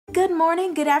Good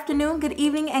morning, good afternoon, good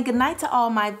evening, and good night to all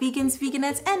my vegans,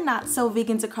 veganettes, and not so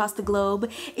vegans across the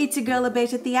globe. It's your girl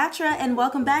Abeje TheAtre, and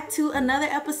welcome back to another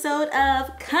episode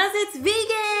of Cause It's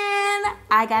Vegan!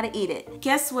 I gotta eat it.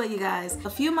 Guess what, you guys? A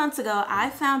few months ago, I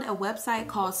found a website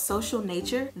called Social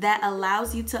Nature that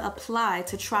allows you to apply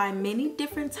to try many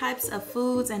different types of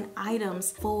foods and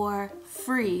items for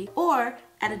free or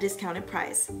at a discounted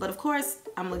price. But of course,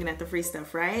 I'm looking at the free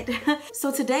stuff, right?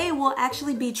 So today we'll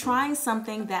actually be trying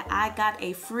something that I got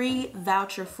a free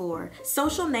voucher for.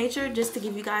 Social Nature, just to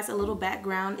give you guys a little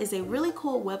background, is a really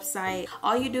cool website.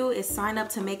 All you do is sign up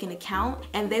to make an account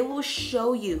and they will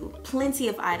show you plenty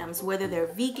of items, whether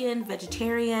they're vegan,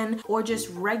 vegetarian, or just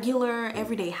regular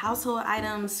everyday household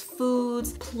items,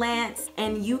 foods, plants,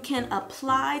 and you can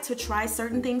apply to try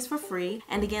certain things for free.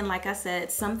 And again, like I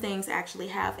said, some things actually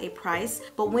have a price.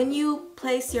 But when you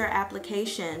place your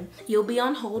application, you'll be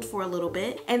on hold for a little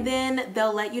bit and then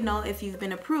they'll let you know if you've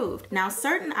been approved. Now,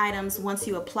 certain items, once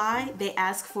you apply, they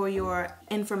ask for your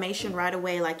information right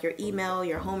away, like your email,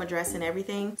 your home address, and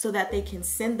everything, so that they can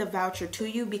send the voucher to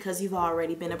you because you've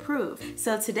already been approved.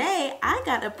 So today, I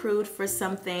got approved for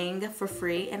something for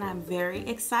free and I'm very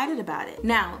excited about it.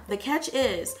 Now, the catch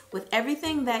is, with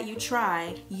everything that you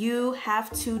try, you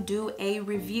have to do a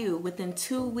review within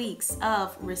 2 weeks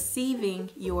of receiving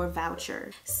your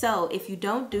voucher. So if you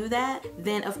don't do that,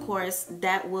 then of course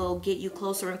that will get you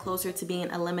closer and closer to being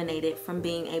eliminated from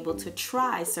being able to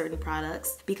try certain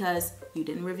products because you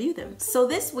didn't review them. So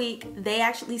this week they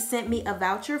actually sent me a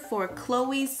voucher for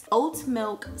Chloe's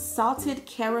Oatmilk salted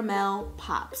caramel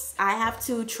pops. I have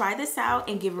to try this out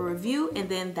and give a review and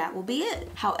then that will be it.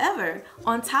 However,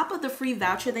 on top of the free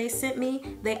voucher they sent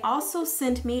me, they also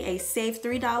sent me a save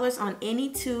 $3 on any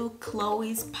 2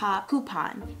 Chloe's pop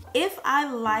coupon. If I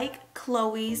like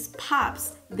Chloe's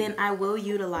pops, then I will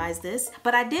utilize this.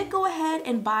 But I did go ahead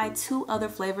and buy 2 other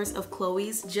flavors of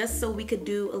Chloe's just so we could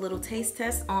do a little taste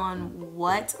test on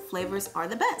what flavors are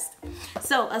the best.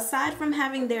 So aside from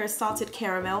having their salted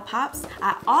caramel pops,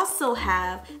 I also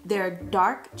have their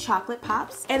dark chocolate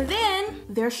pops and then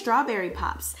their strawberry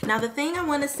pops. Now the thing I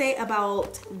want to say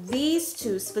about these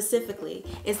 2 specifically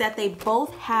is that they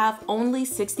both have only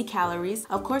 60 calories.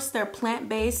 Of course, they're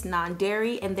plant-based,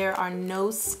 non-dairy, and there are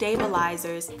no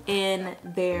stabilizers in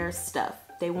their stuff.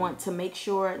 They want to make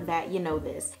sure that you know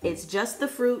this. It's just the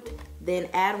fruit, then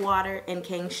add water and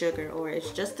cane sugar, or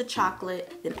it's just the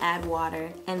chocolate, then add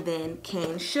water and then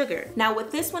cane sugar. Now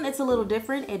with this one, it's a little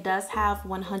different. It does have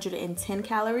 110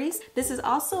 calories. This is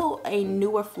also a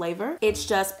newer flavor. It's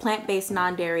just plant-based,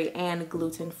 non-dairy, and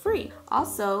gluten-free.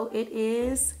 Also, it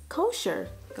is kosher.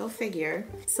 Go figure.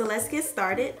 So let's get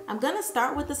started. I'm gonna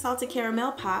start with the salted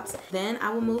caramel pops, then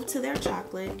I will move to their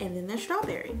chocolate and then their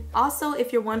strawberry. Also,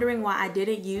 if you're wondering why I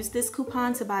didn't use this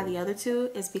coupon to buy the other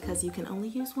 2, is because you can only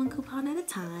use 1 coupon at a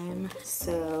time.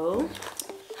 So,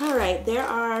 all right, there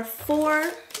are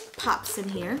 4 pops in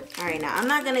here. All right, now I'm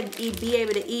not gonna be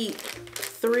able to eat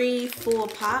 3 full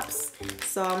pops,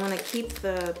 so I'm gonna keep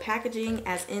the packaging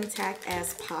as intact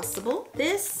as possible.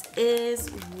 This is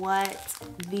what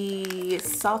the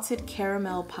salted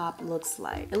caramel pop looks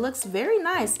like. It looks very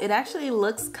nice. It actually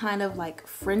looks kind of like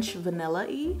French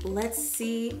vanilla-y. Let's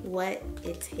see what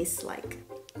it tastes like.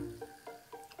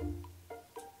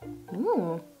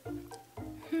 Ooh.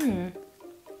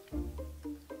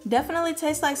 Definitely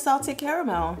tastes like salted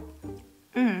caramel.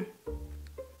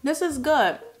 This is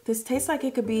good. This tastes like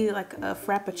it could be like a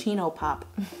Frappuccino pop.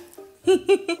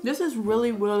 This is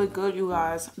really, really good, you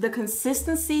guys. The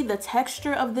consistency, the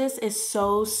texture of this is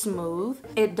so smooth.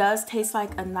 It does taste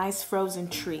like a nice frozen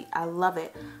treat. I love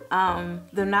it.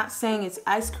 They're not saying it's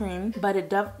ice cream, but it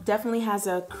definitely has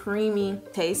a creamy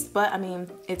taste. But I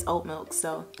mean, it's oat milk,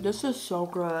 so this is so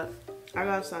good. I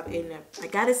gotta stop eating it. I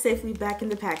got it safely back in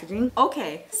the packaging.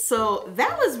 Okay, so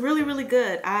that was really, really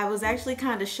good. I was actually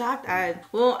kind of shocked. I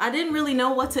didn't really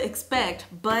know what to expect,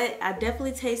 but I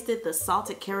definitely tasted the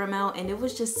salted caramel and it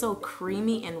was just so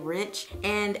creamy and rich.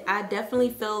 And I definitely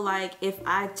feel like if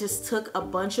I just took a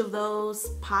bunch of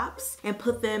those pops and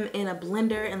put them in a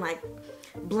blender and like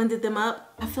blended them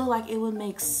up, I feel like it would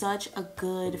make such a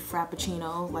good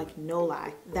Frappuccino, like no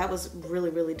lie. That was really,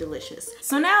 really delicious.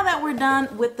 So now that we're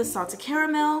done with the salted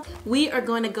caramel, we are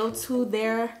going to go to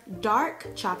their dark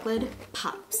chocolate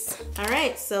pops. All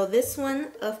right, so this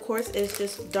one, of course, is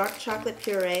just dark chocolate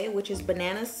puree, which is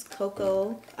bananas,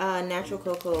 cocoa, natural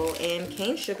cocoa, and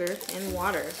cane sugar and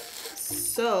water.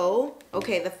 So,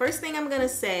 okay, the first thing I'm gonna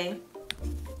say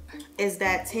is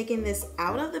that taking this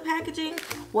out of the packaging,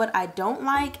 what I don't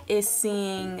like is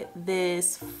seeing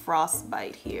this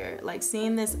frostbite here. Like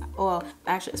seeing this, well,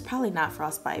 actually it's probably not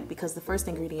frostbite because the first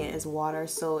ingredient is water,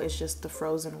 so it's just the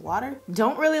frozen water.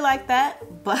 Don't really like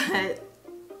that, but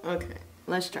okay,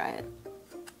 let's try it.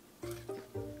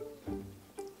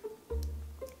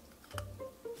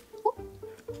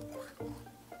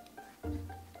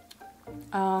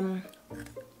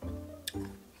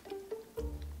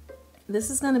 This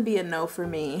is gonna be a no for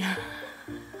me.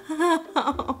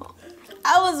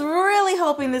 I was really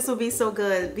hoping this would be so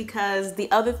good because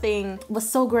the other thing was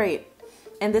so great.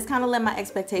 And this kind of let my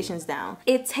expectations down.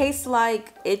 It tastes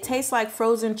like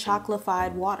frozen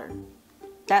chocolatified water.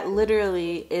 That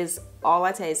literally is all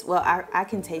I taste. Well, I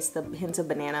can taste the hint of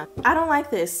banana. I don't like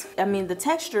this. I mean, the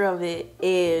texture of it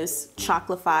is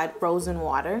chocolatified frozen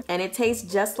water and it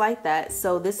tastes just like that.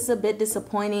 So this is a bit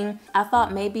disappointing. I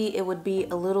thought maybe it would be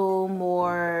a little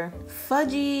more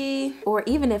fudgy, or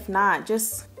even if not,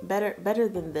 just better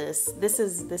than this. This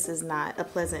is not a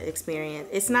pleasant experience.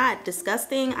 It's not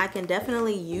disgusting. I can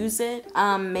definitely use it.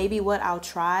 Maybe what I'll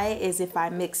try is if I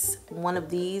mix one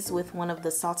of these with one of the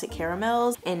salted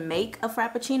caramels and make a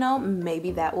frappuccino,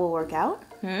 maybe that will work out.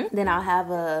 Then I'll have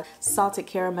a salted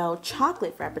caramel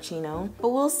chocolate frappuccino, but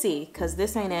we'll see, because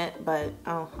this ain't it. But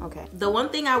oh, okay. The one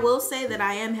thing I will say that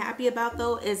I am happy about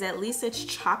though is at least it's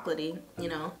chocolatey, you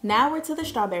know. Now we're to the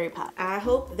strawberry pop. I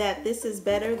hope that this is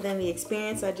better than the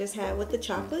experience I just had with the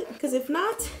chocolate, because if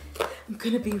not, I'm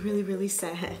gonna be really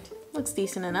sad. Looks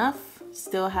decent enough.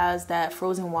 Still has that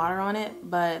frozen water on it,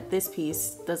 but this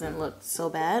piece doesn't look so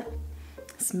bad.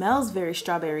 Smells very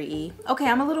strawberry-y. Okay,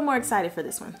 I'm a little more excited for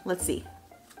this one. Let's see.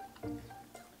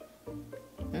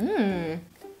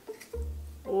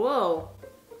 Whoa.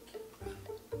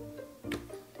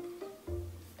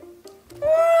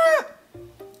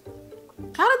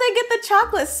 How did they get the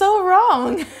chocolate so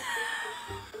wrong?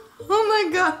 Oh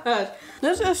my gosh.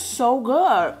 This is so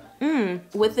good.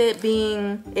 With it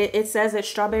being, it says it's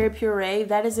strawberry puree.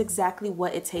 That is exactly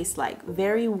what it tastes like.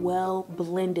 Very well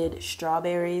blended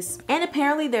strawberries. And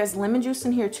apparently there's lemon juice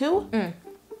in here too.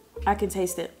 I can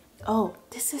taste it. Oh,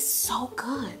 this is so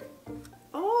good.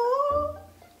 Oh,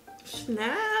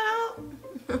 snap.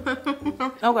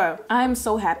 Okay, I'm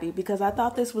so happy because I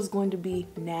thought this was going to be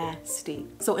nasty.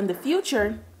 So in the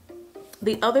future,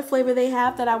 the other flavor they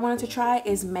have that I wanted to try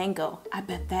is mango. I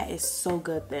bet that is so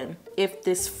good then. If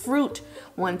this fruit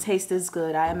one tastes as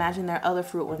good, I imagine their other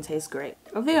fruit one tastes great.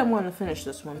 I think I'm going to finish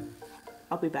this one.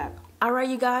 I'll be back. Alright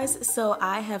you guys, so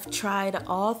I have tried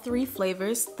all three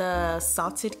flavors, the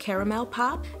salted caramel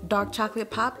pop, dark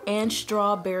chocolate pop, and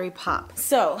strawberry pop.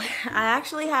 So I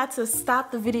actually had to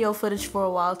stop the video footage for a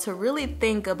while to really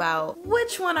think about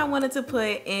which one I wanted to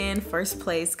put in first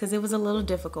place because it was a little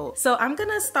difficult. So I'm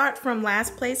gonna start from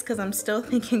last place because I'm still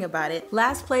thinking about it.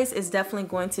 Last place is definitely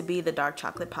going to be the dark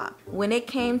chocolate pop. When it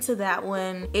came to that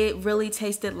one, it really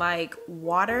tasted like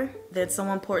water. Then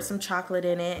someone poured some chocolate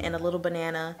in it and a little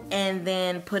banana and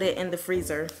then put it in the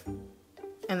freezer,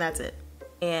 and that's it.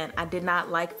 And I did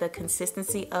not like the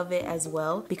consistency of it as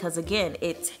well because again,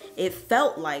 it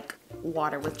felt like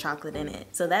water with chocolate in it.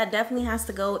 So that definitely has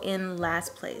to go in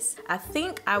last place. I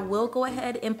think I will go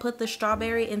ahead and put the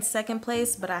strawberry in second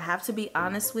place, but I have to be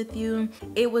honest with you,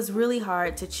 it was really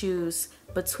hard to choose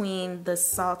between the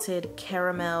salted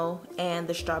caramel and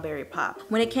the strawberry pop.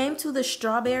 When it came to the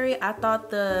strawberry, I thought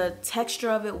the texture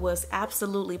of it was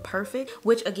absolutely perfect,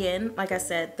 which again, like I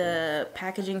said, the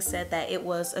packaging said that it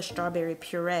was a strawberry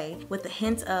puree with a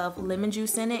hint of lemon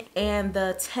juice in it, and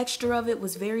the texture of it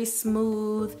was very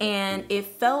smooth and it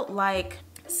felt like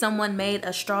someone made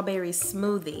a strawberry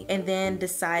smoothie and then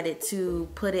decided to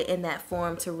put it in that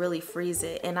form to really freeze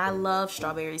it. And I love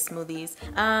strawberry smoothies.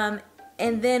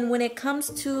 And then when it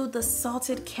comes to the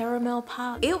salted caramel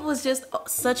pop, it was just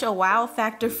such a wow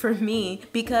factor for me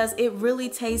because it really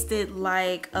tasted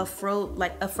like a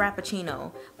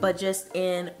frappuccino, but just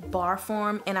in bar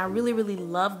form. And I really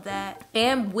loved that.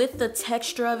 And with the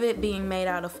texture of it being made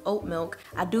out of oat milk,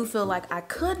 I do feel like I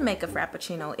could make a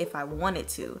frappuccino if I wanted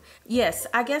to. Yes,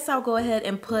 I guess I'll go ahead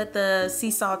and put the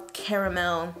sea salt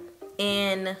caramel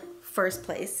in first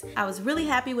place. I was really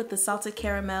happy with the salted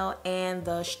caramel and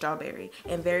the strawberry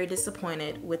and very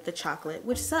disappointed with the chocolate,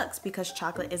 which sucks because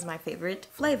chocolate is my favorite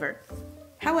flavor.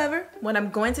 However, what I'm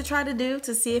going to try to do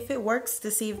to see if it works, to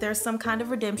see if there's some kind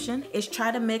of redemption, is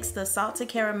try to mix the salted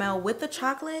caramel with the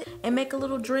chocolate and make a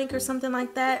little drink or something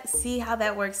like that. See how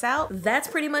that works out. That's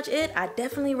pretty much it. I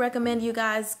definitely recommend you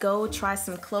guys go try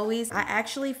some Chloe's. I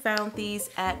actually found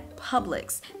these at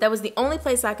Publix. That was the only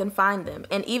place I can find them.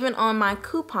 And even on my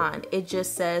coupon, it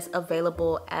just says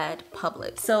available at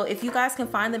Publix. So if you guys can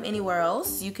find them anywhere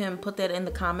else, you can put that in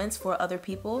the comments for other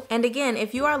people. And again,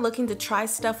 if you are looking to try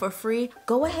stuff for free,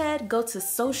 go ahead, go to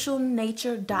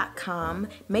socialnature.com,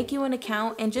 make you an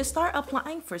account, and just start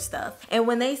applying for stuff. And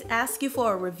when they ask you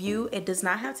for a review, it does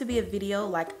not have to be a video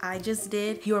like I just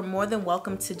did. You are more than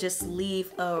welcome to just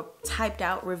leave a typed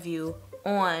out review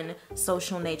on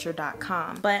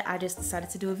socialnature.com. But I just decided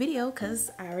to do a video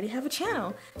because I already have a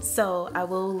channel. So I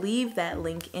will leave that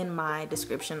link in my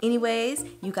description. Anyways,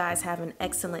 you guys have an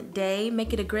excellent day.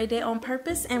 Make it a great day on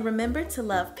purpose, and remember to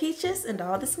love peaches and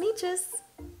all the sneeches.